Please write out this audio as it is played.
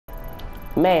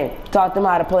Man, taught them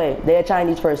how to play. They're a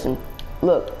Chinese person.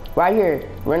 Look, right here.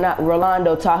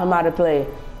 Rolando taught him how to play.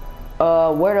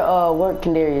 Where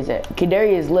Kadarius at?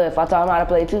 Kadarius left. I taught him how to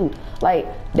play too. Like,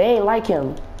 they ain't like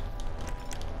him.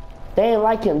 They ain't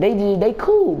like him. They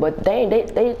cool, but I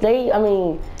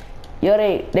mean, yo,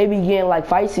 they be getting like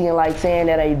feisty and like saying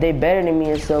that they better than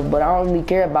me and stuff, but I don't really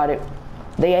care about it.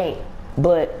 They ain't.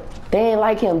 But they ain't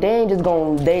like him. They ain't just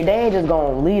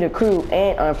gonna lead a crew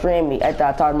and unfriend me after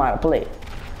I taught him how to play.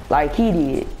 Like he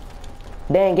did.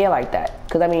 They ain't get like that.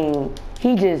 Cause I mean,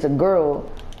 he just a girl.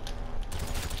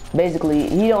 Basically,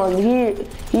 he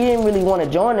didn't really want to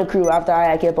join the crew after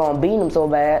I kept on beating him so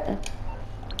bad.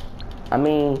 I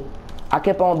mean, I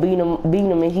kept on beating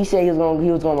him, and he said he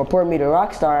was gonna report me to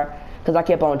Rockstar because I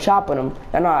kept on chopping him.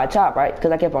 I know how I chop, right?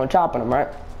 Because I kept on chopping him, right?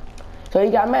 So he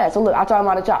got mad. So look, I taught him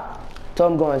how to chop.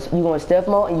 Told him you go in stealth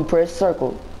mode and you press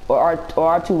circle or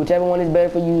R2, whichever one is better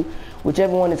for you,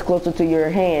 whichever one is closer to your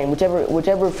hand,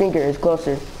 whichever finger is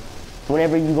closer.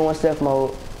 Whenever you go in stealth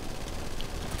mode.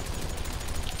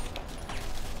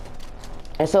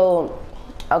 And so,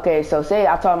 okay, so say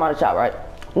I taught him how to chop, right?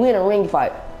 We in a ring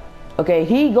fight. Okay,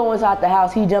 he go inside the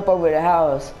house, he jump over the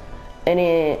house, and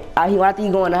then after he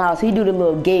go in the house, he do the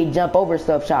little gay jump over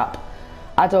stuff chop.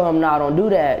 I told him, nah, don't do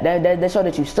that. That show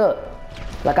that you stuck.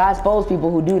 Like I exposed people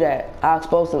who do that. I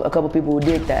exposed a couple people who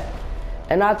did that.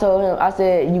 And I told him, I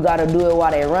said, you gotta do it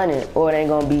while they running, or it ain't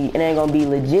gonna be a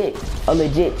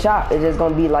legit chop. It's just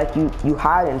gonna be like you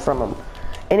hiding from them.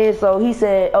 And then so he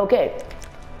said, okay.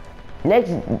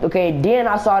 Then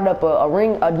I started up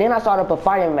then I started up a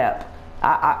fighting map.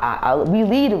 We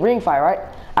lead the ring fight, right?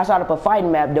 I started up a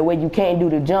fighting map the way you can't do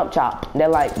the jump chop.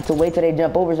 That like to wait till they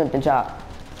jump over something chop.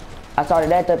 I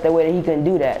started that up that way that he couldn't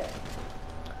do that.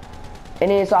 And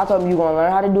then so I told him you gonna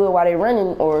learn how to do it while they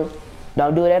running or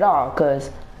don't do it at all, cause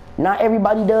not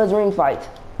everybody does ring fights.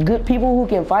 Good people who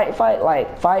can fight,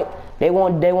 they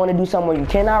want to do something where you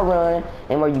cannot run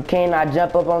and where you cannot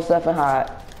jump up on stuff and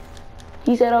hide.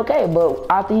 He said okay, but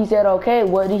after he said okay,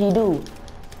 what did he do?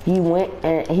 He went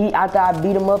and after I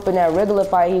beat him up in that regular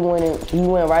fight, he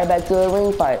went right back to a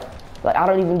ring fight. Like I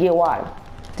don't even get why,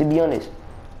 to be honest.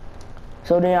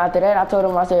 So then after that, I told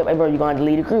him, I said, hey bro, you gonna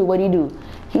delete the crew? What did he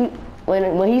do?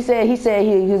 When he said he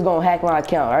was gonna hack my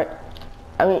account, right?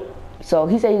 I mean, so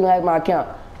he said he was gonna hack my account.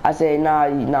 I said, nah,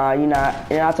 you're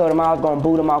not. And I told him I was gonna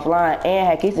boot him offline and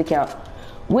hack his account,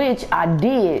 which I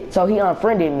did. So he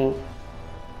unfriended me.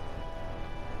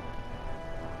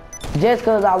 Just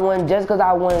cause I wouldn't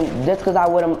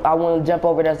jump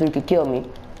over there so he could kill me.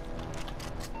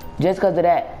 Just cause of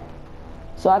that.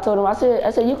 So I told him, I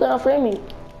said you can unfriend me.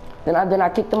 Then I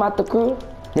kicked him out the crew.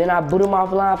 Then I booted him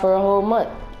offline for a whole month.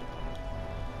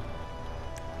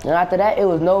 And after that, it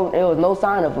was no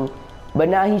sign of him. But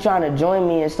now he's trying to join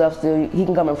me and stuff, so he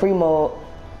can come in free mode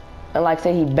and like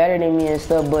say he better than me and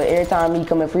stuff. But every time he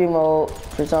come in free mode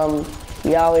for something,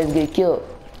 he always get killed.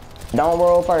 Don't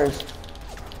roll first.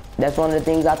 That's one of the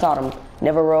things I taught him.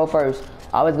 Never roll first.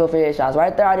 Always go for headshots.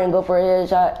 Right there, I didn't go for a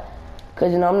headshot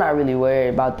because I'm not really worried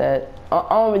about that. I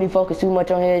don't really focus too much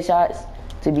on headshots,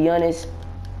 to be honest.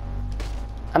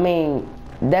 I mean,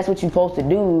 that's what you're supposed to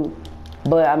do,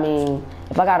 but I mean,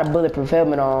 if I got a bulletproof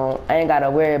helmet on, I ain't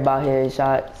gotta worry about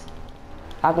headshots.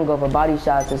 I can go for body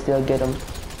shots and still get them.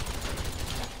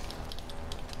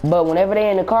 But whenever they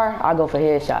in the car, I go for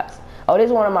headshots. Oh, this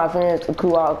is one of my friends,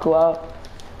 cool out.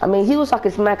 I mean, he was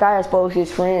talking smack. I exposed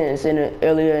his friends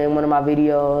earlier in one of my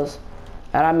videos,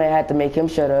 and I may have to make him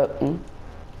shut up. Him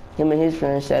and his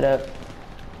friends shut up.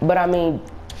 But I mean,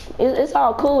 it's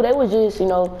all cool. They was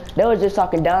just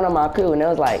talking down on my crew, and it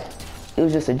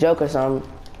was just a joke or something.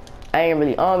 I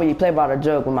don't really play about a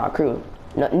joke with my crew.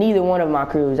 No, neither one of my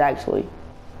crews actually.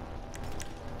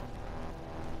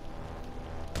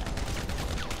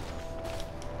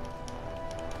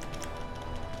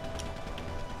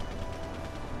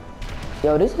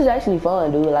 Yo, this is actually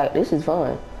fun, dude. Like, this is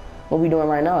fun. What we doing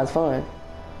right now is fun.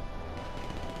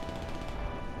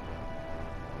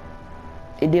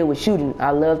 It deal with shooting.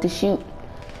 I love to shoot.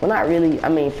 Well, not really. I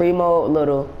mean, free mode a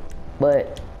little,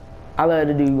 but I love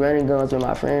to do running guns with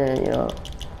my friend, you know.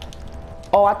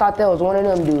 Oh, I thought that was one of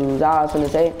them dudes. I was gonna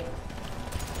say.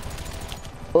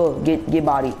 Oh, get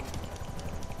bodied.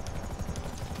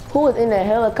 Who was in that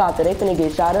helicopter? They finna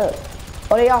get shot up.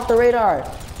 Oh, they off the radar.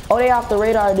 Oh, they off the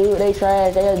radar, dude. They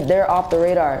trash. They're off the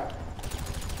radar.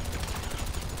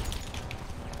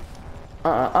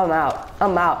 I'm out.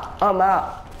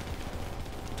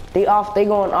 They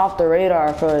going off the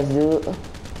radar for us, dude.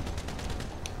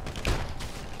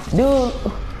 Dude.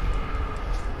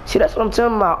 See, that's what I'm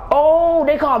talking about. Oh,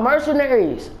 they call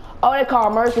mercenaries.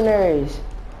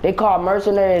 They called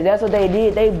mercenaries. That's what they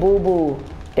did. They boo-boo.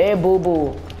 They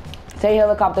boo-boo. Say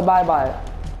helicopter bye-bye.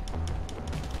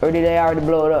 Or did they already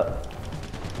blow it up?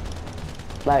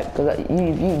 Like, cause they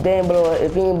ain't blow it.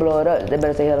 If you ain't blow it up, they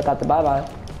better say helicopter bye-bye.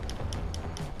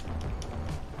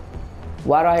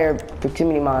 Why do I hear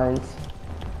proximity mines?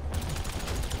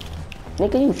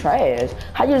 Nigga, you trash.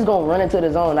 How you just gonna run into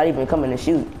the zone, not even coming to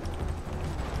shoot?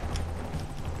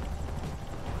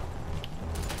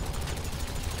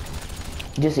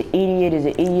 Just an idiot as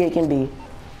an idiot can be.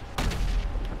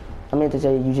 I meant to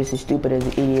say you just as stupid as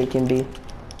an idiot can be.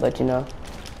 But you know,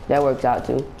 that works out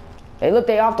too. Hey look,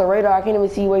 they off the radar. I can't even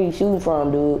see where you shooting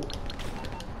from, dude.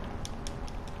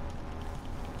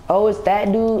 Oh, it's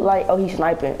that dude? Like, oh, he's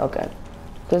sniping. Okay.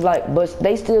 Cause like, but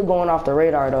they still going off the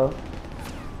radar though.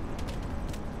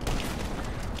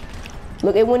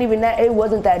 Look, it wasn't even that. It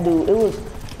wasn't that dude.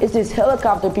 It's this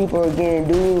helicopter people again,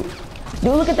 dude.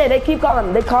 Dude, look at that. They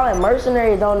calling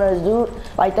mercenaries on us, dude.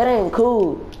 Like, that ain't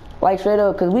cool. Like, straight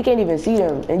up, cause we can't even see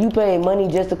them. And you pay money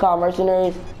just to call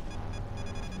mercenaries?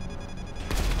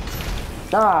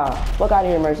 Nah, fuck out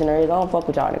of here, mercenaries. I don't fuck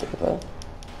with y'all niggas, bro.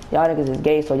 Y'all niggas is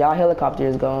gay, so y'all helicopter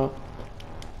is gone.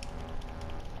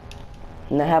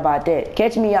 Now, how about that?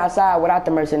 Catch me outside without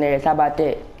the mercenaries. How about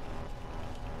that?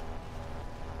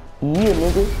 Yeah,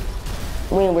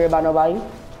 nigga. We ain't worried about nobody.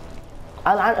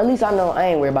 At least I know I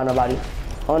ain't worried about nobody.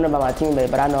 I don't know about my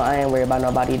teammate, but I know I ain't worried about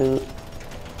nobody, dude.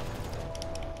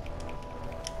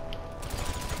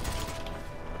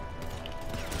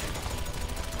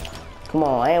 Come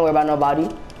on, I ain't worried about nobody.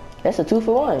 That's a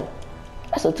 2-for-1.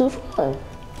 That's a 2-for-1.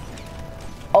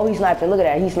 Oh, he's sniping. Look at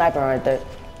that. He's sniping right there.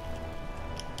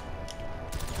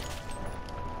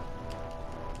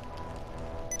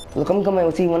 Look, I'm coming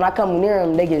with you. When I come near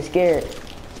them, they get scared.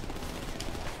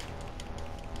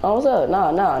 Oh, what's up?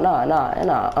 Nah.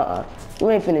 You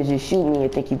ain't finna just shoot me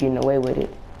and think you getting away with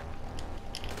it.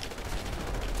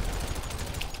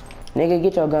 Nigga,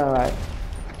 get your gun right.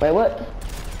 Wait, what?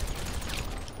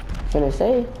 Finna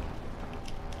say?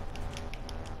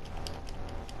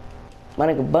 My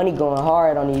nigga Bunny going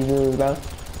hard on these dudes, bro.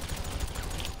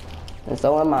 And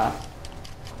so am I.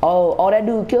 Oh, that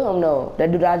dude killed him though.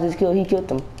 That dude I just killed, he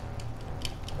killed him.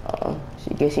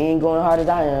 I guess he ain't going hard as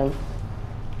I am.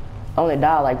 I only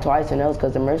died like twice and that was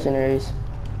because of mercenaries.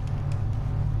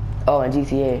 Oh, and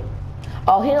GTA.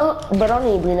 Oh, but I don't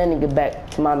even bring that nigga back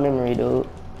to my memory, dude.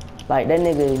 Like, that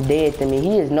nigga is dead to me.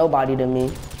 He is nobody to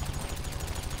me.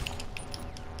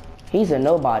 He's a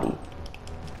nobody.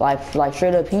 Like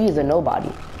straight up, he is a nobody.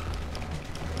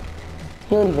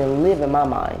 He don't even live in my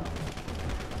mind.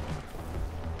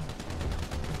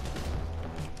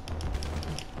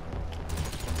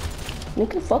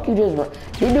 Nigga, fuck you just run.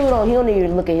 This dude he don't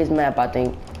even look at his map, I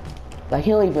think. Like,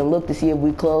 he don't even look to see if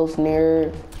we close,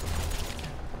 near.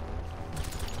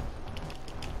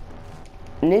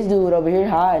 And this dude over here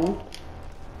hiding.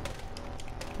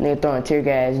 Nigga throwing tear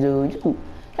gas, dude.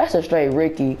 That's a straight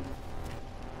Ricky.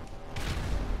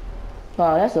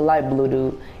 Oh, that's a light blue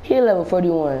dude. He level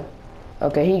 41.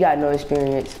 Okay, he got no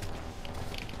experience.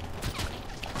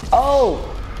 Oh!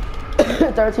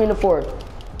 13-4.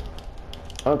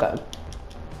 Okay.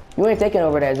 You ain't taking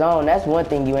over that zone. That's one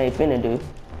thing you ain't finna do.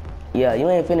 Yeah, you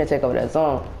ain't finna take over that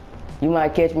zone. You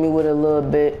might catch me with a little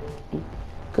bit,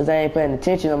 cause I ain't paying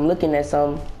attention. I'm looking at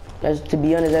something. To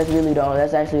be honest,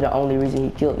 that's actually the only reason he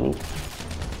killed me.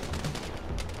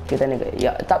 Cause that nigga,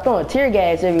 yeah, stop throwing tear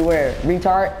gas everywhere,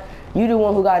 retard. You the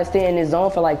one who gotta stay in this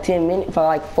zone for like 10 minutes, for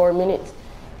like 4 minutes.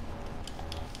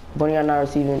 But you're not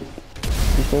receiving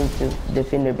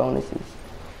defender bonuses.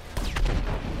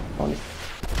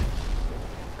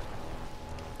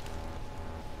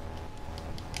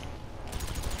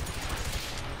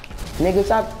 Nigga,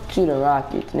 stop shooting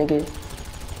rockets, nigga.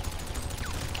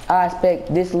 I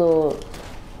expect this little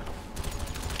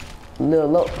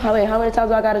low. How many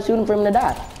times do I gotta shoot him for him to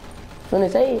die? When they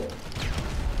say it.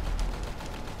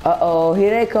 Uh-oh, here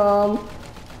they come.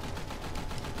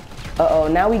 Uh-oh,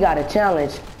 now we got a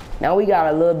challenge. Now we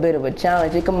got a little bit of a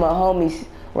challenge. Here come my homie,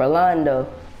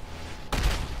 Rolando.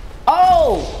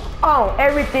 Oh,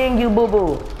 everything you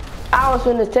boo-boo. I was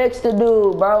finna text the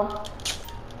dude, bro.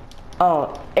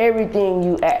 Everything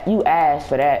you asked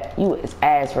for that. You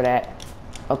asked for that.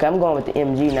 Okay, I'm going with the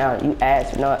MG now. You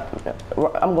asked for no.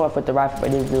 I'm going for the rifle for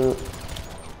this dude.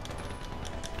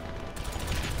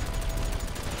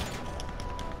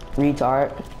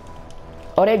 Retard.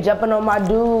 Oh, they jumping on my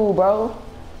dude, bro.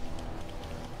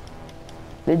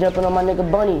 They jumping on my nigga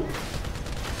Bunny.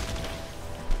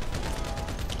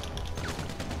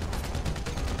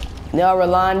 Yo,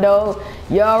 Rolando.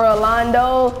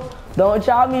 Don't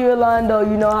chop me, Rolando.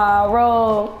 You know how I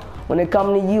roll. When it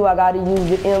come to you, I gotta use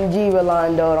the MG,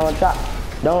 Rolando.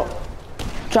 Don't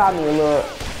try me, little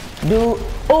dude.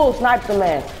 Oh, snipe the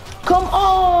man. Come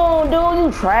on, dude,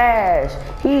 you trash.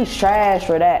 He's trash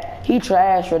for that. He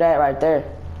trash for that right there.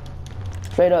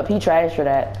 Straight up, he trash for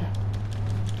that.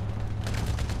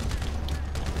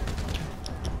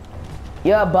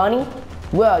 Yeah, Bunny.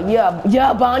 Well,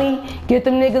 yeah, Bunny. Get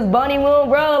them niggas, Bunny. We don't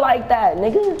roll like that,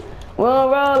 nigga. We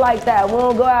don't roll like that. We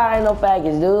don't go out in no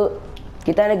faggots, dude.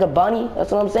 Get that nigga, Bunny.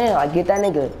 That's what I'm saying. Like, get that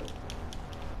nigga.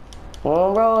 We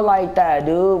don't roll like that,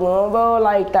 dude. We don't roll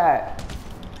like that.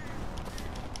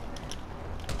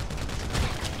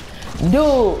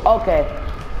 Dude, okay.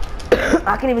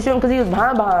 I can't even shoot him because he was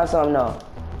behind something though.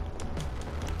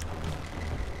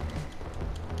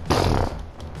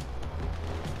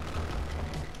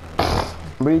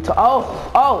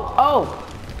 Oh.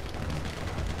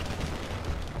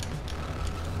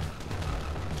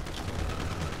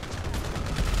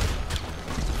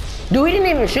 Dude, he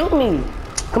didn't even shoot me.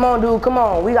 Come on, dude, come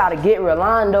on. We gotta get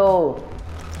Rolando.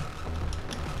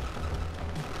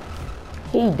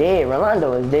 He dead.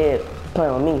 Rolando is dead.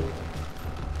 Playing with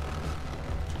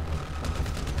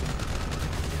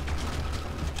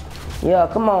me. Yeah,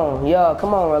 come on. Yeah,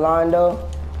 come on, Rolando.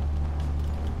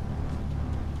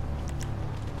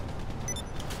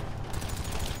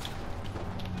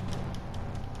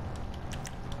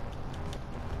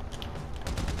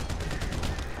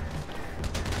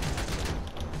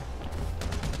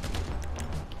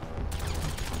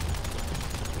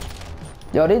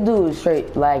 Yo, this dude is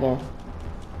straight lagging.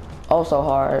 Oh, so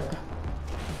hard.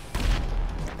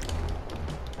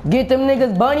 Get them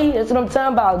niggas, Bunny. That's what I'm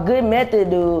talking about. Good method,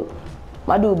 dude.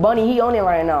 My dude, Bunny, he on it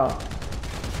right now.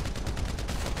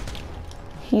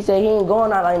 He said he ain't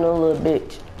going out like no little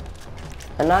bitch.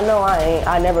 And I know I ain't.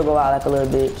 I never go out like a little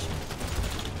bitch.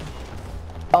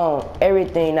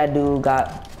 Everything that dude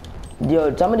got.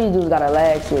 Yo, some of these dudes got a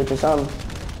lag switch or something.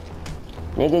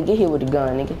 Nigga, get hit with the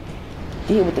gun, nigga.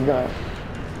 Get hit with the gun.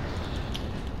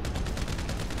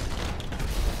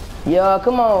 Yo,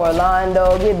 come on,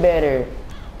 Rolando, get better.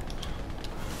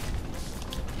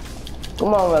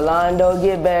 Come on, Rolando,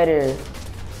 get better.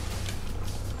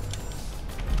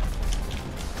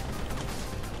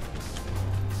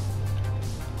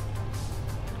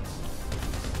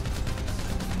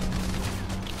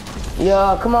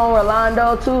 Yo, come on,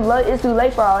 Rolando, it's too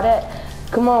late for all that.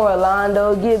 Come on,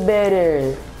 Rolando, get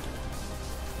better.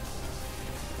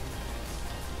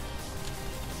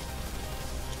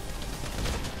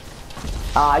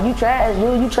 You trash,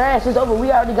 dude. You trash. It's over. We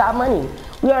already got money.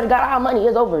 We already got our money.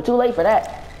 It's over. Too late for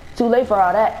that. Too late for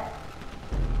all that.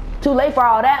 Too late for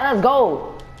all that. Let's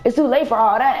go. It's too late for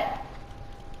all that.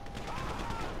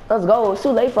 Let's go. It's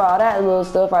too late for all that little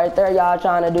stuff right there y'all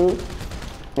trying to do.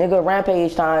 Nigga,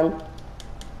 rampage time.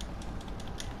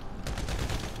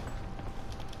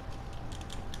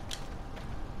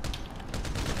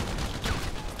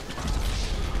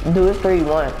 Dude, it's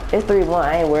 3-1. It's 3-1.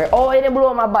 I ain't worried. Oh, it blew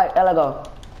up my bike. Let go.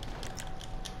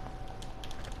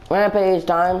 Rampage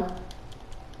time.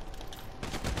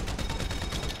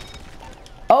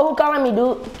 Oh, who calling me,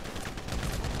 dude?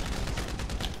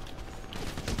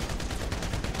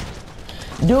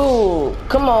 Dude,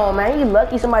 come on, man. You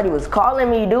lucky somebody was calling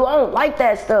me, dude. I don't like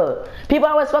that stuff. People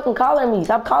always fucking calling me.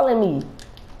 Stop calling me.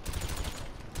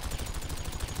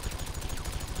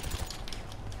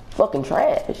 Fucking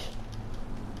trash.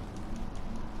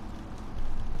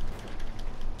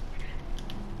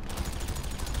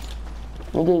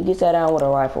 Nigga, get sat down with a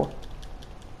rifle.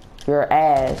 Your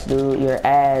ass, dude. Your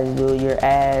ass, dude. Your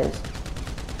ass.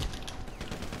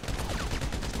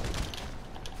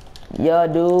 Yeah,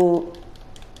 dude.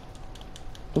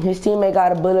 His teammate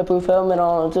got a bulletproof helmet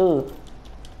on too.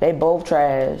 They both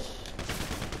trash.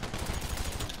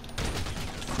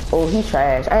 Oh, he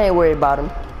trash. I ain't worried about him.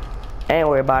 I ain't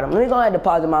worried about him. Let me go ahead and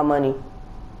deposit my money.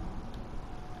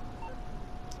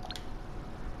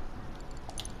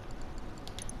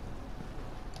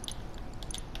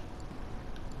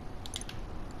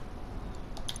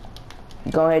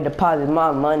 Go ahead and deposit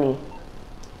my money.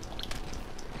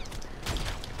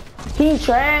 He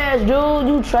trash, dude.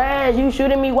 You trash. You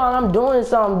shooting me while I'm doing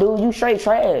something, dude. You straight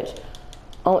trash.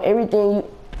 On everything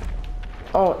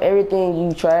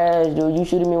you trash, dude. You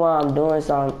shooting me while I'm doing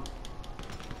something.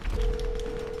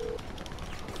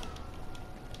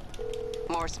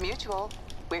 Morse Mutual.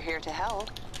 We're here to help.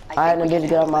 I had to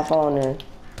get off my phone then.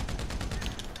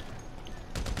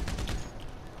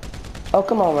 Oh,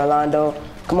 come on, Rolando.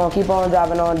 Come on, keep on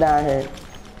driving on down here.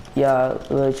 Yeah,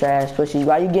 little trash pushy.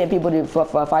 Why you getting people to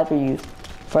fight for you?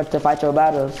 To fight your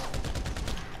battles?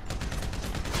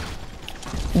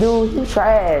 Dude, you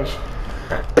trash.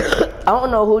 I don't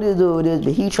know who this dude is,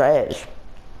 but he trash.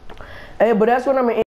 Hey, but that's what I'm gonna